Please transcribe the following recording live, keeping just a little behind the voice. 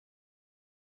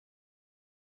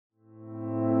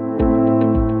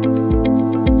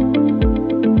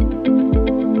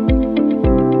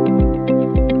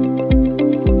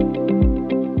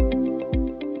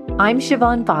I'm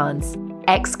Siobhan Barnes,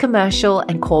 ex-commercial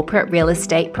and corporate real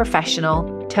estate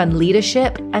professional turned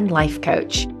leadership and life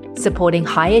coach, supporting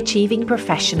high-achieving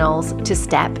professionals to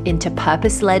step into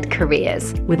purpose-led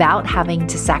careers without having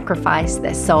to sacrifice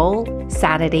their soul,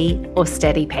 sanity, or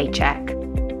steady paycheck.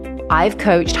 I've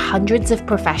coached hundreds of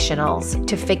professionals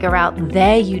to figure out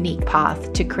their unique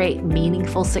path to create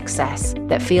meaningful success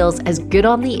that feels as good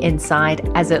on the inside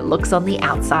as it looks on the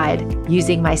outside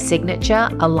using my signature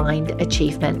aligned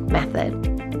achievement method.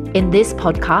 In this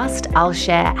podcast, I'll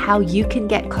share how you can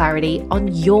get clarity on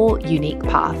your unique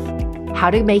path, how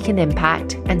to make an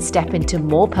impact and step into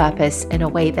more purpose in a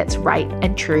way that's right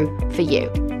and true for you.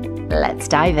 Let's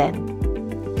dive in.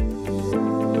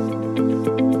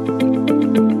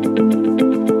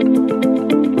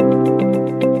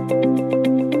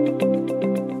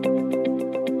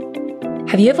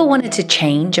 Have you ever wanted to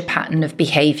change a pattern of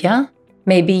behavior?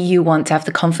 Maybe you want to have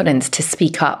the confidence to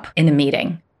speak up in a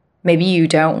meeting. Maybe you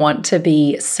don't want to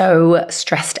be so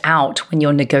stressed out when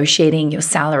you're negotiating your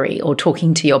salary or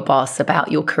talking to your boss about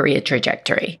your career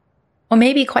trajectory. Or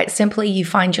maybe quite simply, you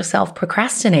find yourself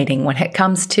procrastinating when it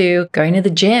comes to going to the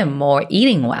gym or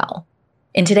eating well.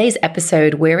 In today's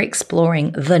episode, we're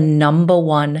exploring the number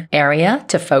one area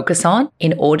to focus on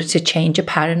in order to change a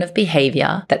pattern of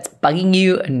behavior that's bugging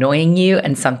you, annoying you,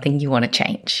 and something you want to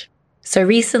change. So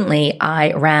recently,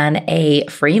 I ran a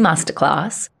free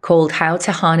masterclass called How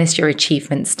to Harness Your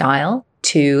Achievement Style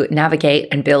to Navigate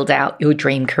and Build Out Your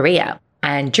Dream Career.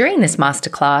 And during this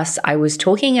masterclass, I was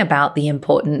talking about the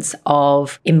importance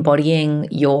of embodying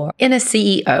your inner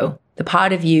CEO, the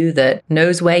part of you that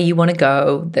knows where you want to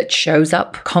go, that shows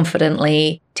up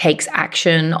confidently, takes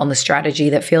action on the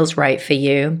strategy that feels right for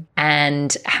you,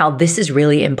 and how this is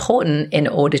really important in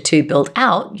order to build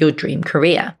out your dream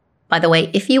career. By the way,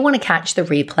 if you want to catch the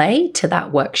replay to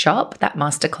that workshop, that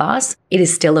masterclass, it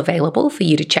is still available for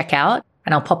you to check out.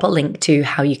 And I'll pop a link to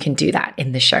how you can do that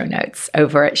in the show notes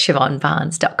over at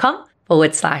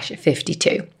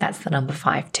siobhanbarnes.com/52. That's the number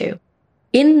 52.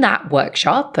 In that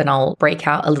workshop, and I'll break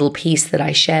out a little piece that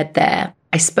I shared there,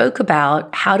 I spoke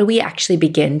about how do we actually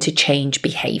begin to change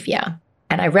behavior.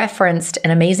 And I referenced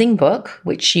an amazing book,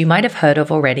 which you might have heard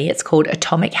of already. It's called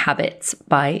Atomic Habits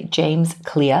by James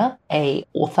Clear, an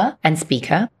author and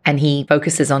speaker. And he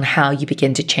focuses on how you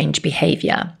begin to change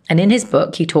behavior. And in his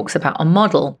book, he talks about a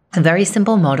model, a very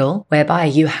simple model whereby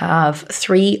you have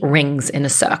 3 rings in a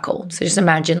circle. So just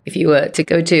imagine if you were to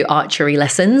go to archery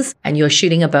lessons and you're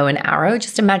shooting a bow and arrow,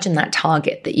 just imagine that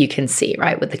target that you can see,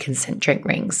 right, with the concentric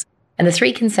rings. And the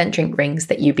 3 concentric rings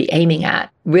that you'd be aiming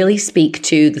at really speak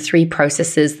to the 3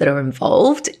 processes that are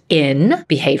involved in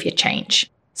behavior change.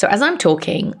 So as I'm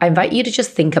talking, I invite you to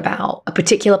just think about a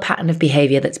particular pattern of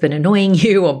behavior that's been annoying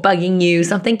you or bugging you,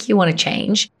 something you want to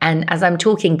change. And as I'm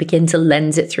talking, begin to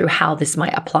lens it through how this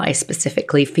might apply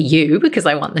specifically for you, because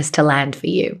I want this to land for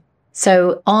you.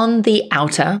 So on the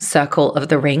outer circle of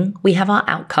the ring, we have our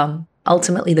outcome,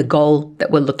 ultimately the goal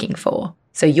that we're looking for.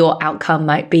 So your outcome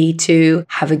might be to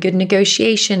have a good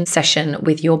negotiation session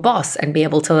with your boss and be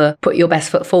able to put your best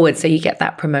foot forward so you get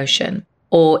that promotion.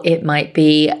 Or it might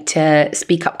be to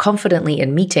speak up confidently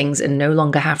in meetings and no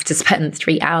longer have to spend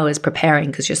 3 hours preparing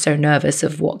because you're so nervous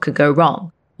of what could go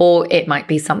wrong. Or it might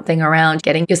be something around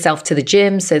getting yourself to the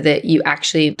gym so that you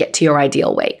actually get to your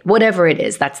ideal weight. Whatever it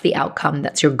is, that's the outcome.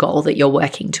 That's your goal that you're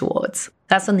working towards.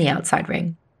 That's on the outside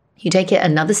ring. You take it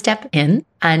another step in,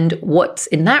 and what's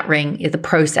in that ring are the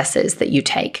processes that you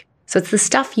take. So it's the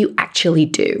stuff you actually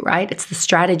do, right? It's the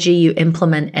strategy you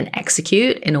implement and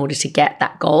execute in order to get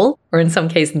that goal, or in some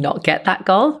case, not get that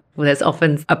goal. Well, there's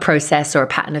often a process or a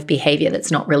pattern of behavior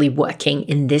that's not really working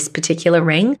in this particular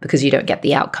ring because you don't get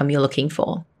the outcome you're looking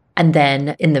for. And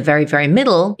then in the very, very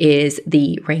middle is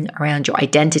the ring around your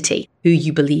identity, who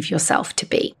you believe yourself to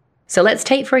be. So let's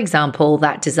take, for example,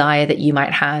 that desire that you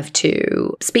might have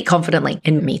to speak confidently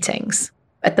in meetings.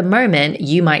 At the moment,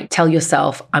 you might tell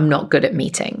yourself, I'm not good at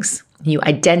meetings. You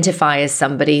identify as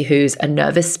somebody who's a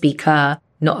nervous speaker,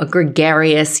 not a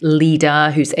gregarious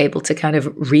leader who's able to kind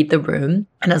of read the room.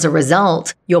 And as a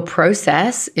result, your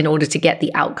process in order to get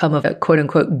the outcome of a quote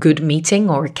unquote good meeting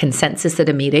or a consensus at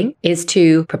a meeting is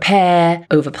to prepare,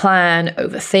 overplan,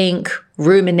 overthink,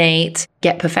 ruminate,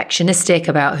 get perfectionistic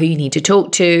about who you need to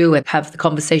talk to and have the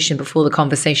conversation before the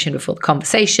conversation before the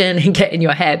conversation and get in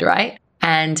your head, right?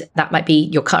 And that might be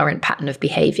your current pattern of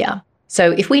behavior.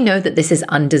 So if we know that this is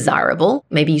undesirable,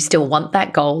 maybe you still want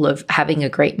that goal of having a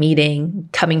great meeting,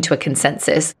 coming to a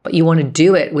consensus, but you want to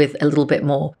do it with a little bit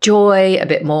more joy, a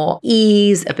bit more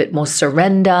ease, a bit more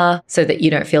surrender, so that you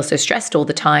don't feel so stressed all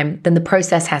the time, then the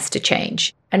process has to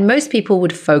change. And most people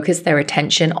would focus their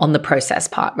attention on the process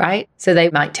part, right? So they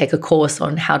might take a course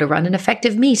on how to run an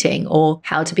effective meeting or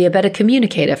how to be a better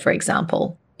communicator, for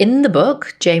example. In the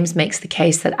book, James makes the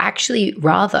case that actually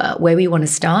rather where we want to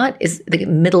start is the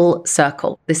middle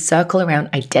circle, this circle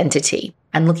around identity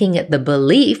and looking at the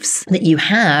beliefs that you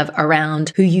have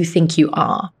around who you think you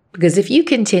are. Because if you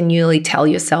continually tell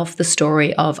yourself the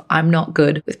story of, I'm not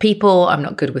good with people, I'm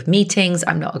not good with meetings,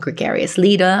 I'm not a gregarious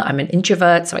leader, I'm an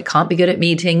introvert, so I can't be good at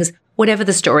meetings, whatever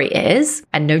the story is,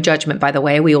 and no judgment, by the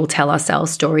way, we all tell ourselves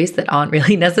stories that aren't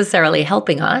really necessarily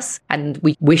helping us and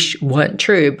we wish weren't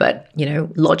true, but,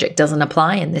 logic doesn't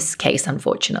apply in this case,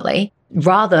 unfortunately.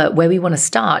 Rather, where we want to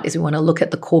start is we want to look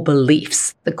at the core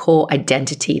beliefs, the core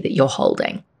identity that you're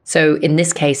holding. So in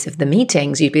this case of the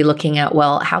meetings, you'd be looking at,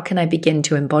 well, how can I begin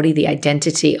to embody the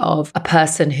identity of a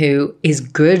person who is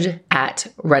good at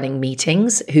running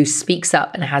meetings, who speaks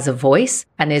up and has a voice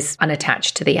and is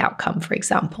unattached to the outcome, for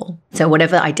example. So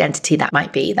whatever identity that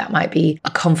might be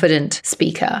a confident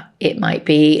speaker. It might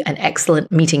be an excellent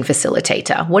meeting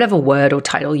facilitator, whatever word or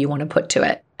title you want to put to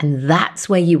it. And that's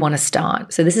where you want to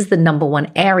start. So this is the number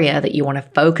one area that you want to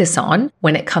focus on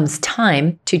when it comes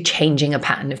time to changing a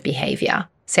pattern of behavior.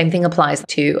 Same thing applies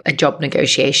to a job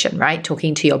negotiation, right?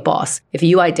 Talking to your boss. If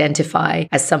you identify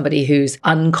as somebody who's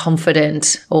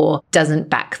unconfident or doesn't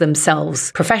back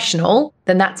themselves professional,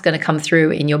 then that's going to come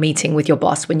through in your meeting with your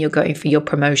boss when you're going for your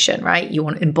promotion, right? You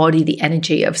want to embody the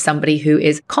energy of somebody who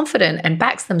is confident and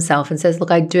backs themselves and says, look,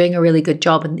 I'm doing a really good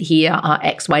job and here are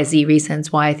XYZ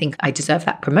reasons why I think I deserve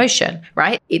that promotion,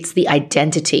 right? It's the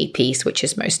identity piece which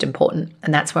is most important.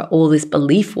 And that's where all this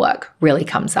belief work really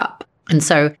comes up. And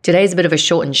so today's a bit of a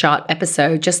short and sharp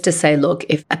episode just to say, look,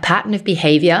 if a pattern of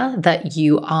behavior that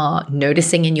you are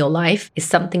noticing in your life is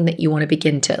something that you want to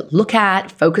begin to look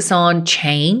at, focus on,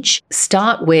 change,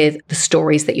 start with the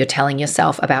stories that you're telling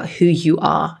yourself about who you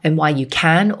are and why you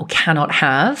can or cannot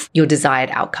have your desired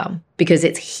outcome. Because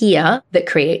it's here that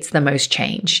creates the most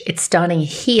change. It's starting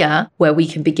here where we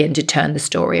can begin to turn the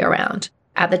story around.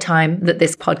 At the time that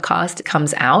this podcast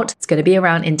comes out, it's going to be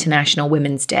around International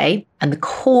Women's Day. And the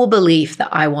core belief that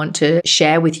I want to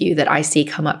share with you that I see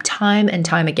come up time and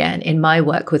time again in my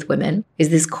work with women is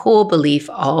this core belief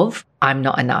of, I'm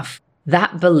not enough.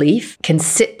 That belief can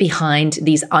sit behind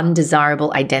these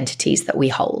undesirable identities that we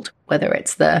hold, whether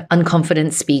it's the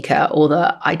unconfident speaker or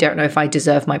the I don't know if I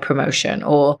deserve my promotion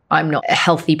or I'm not a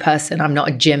healthy person, I'm not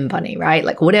a gym bunny, right?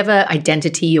 Like whatever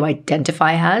identity you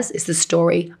identify as is the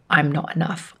story, I'm not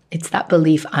enough. It's that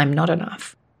belief, I'm not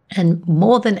enough. And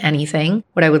more than anything,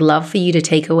 what I would love for you to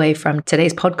take away from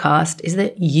today's podcast is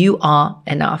that you are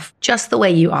enough, just the way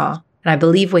you are. And I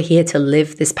believe we're here to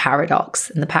live this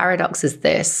paradox. And the paradox is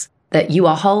this, that you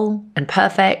are whole and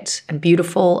perfect and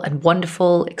beautiful and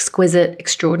wonderful, exquisite,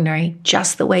 extraordinary,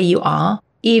 just the way you are.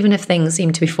 Even if things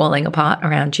seem to be falling apart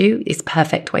around you, it's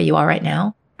perfect where you are right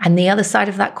now. And the other side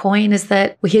of that coin is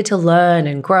that we're here to learn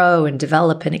and grow and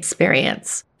develop and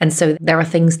experience. And so there are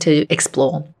things to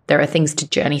explore. There are things to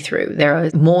journey through. There are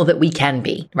more that we can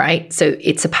be, right? So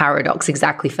it's a paradox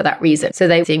exactly for that reason. So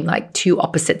they seem like two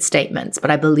opposite statements,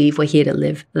 but I believe we're here to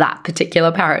live that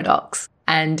particular paradox.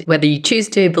 And whether you choose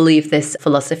to believe this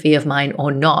philosophy of mine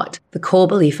or not, the core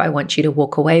belief I want you to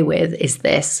walk away with is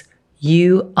this: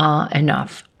 you are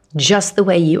enough, just the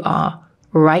way you are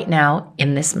right now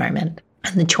in this moment.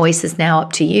 And the choice is now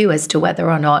up to you as to whether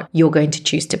or not you're going to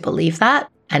choose to believe that.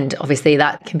 And obviously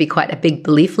that can be quite a big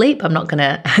belief leap. I'm not going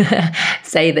to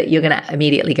say that you're going to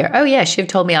immediately go, oh yeah, Shiv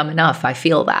told me I'm enough. I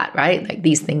feel that, right? Like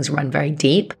these things run very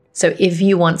deep. So if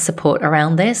you want support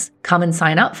around this, come and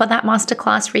sign up for that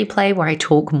masterclass replay where I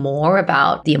talk more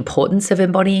about the importance of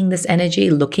embodying this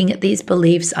energy, looking at these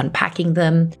beliefs, unpacking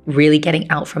them, really getting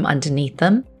out from underneath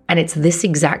them. And it's this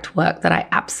exact work that I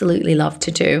absolutely love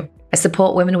to do. I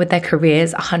support women with their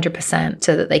careers 100%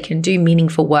 so that they can do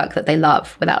meaningful work that they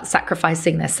love without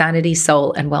sacrificing their sanity,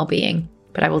 soul, and well-being.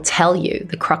 But I will tell you,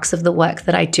 the crux of the work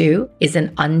that I do is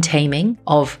an untaming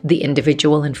of the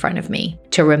individual in front of me,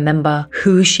 to remember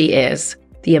who she is,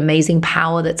 the amazing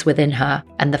power that's within her,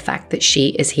 and the fact that she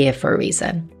is here for a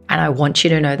reason. And I want you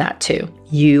to know that too.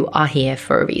 You are here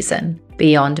for a reason,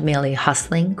 beyond merely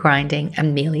hustling, grinding,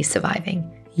 and merely surviving.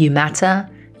 You matter,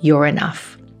 you're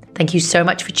enough. Thank you so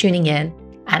much for tuning in,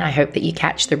 and I hope that you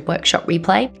catch the workshop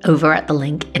replay over at the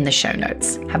link in the show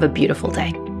notes. Have a beautiful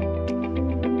day.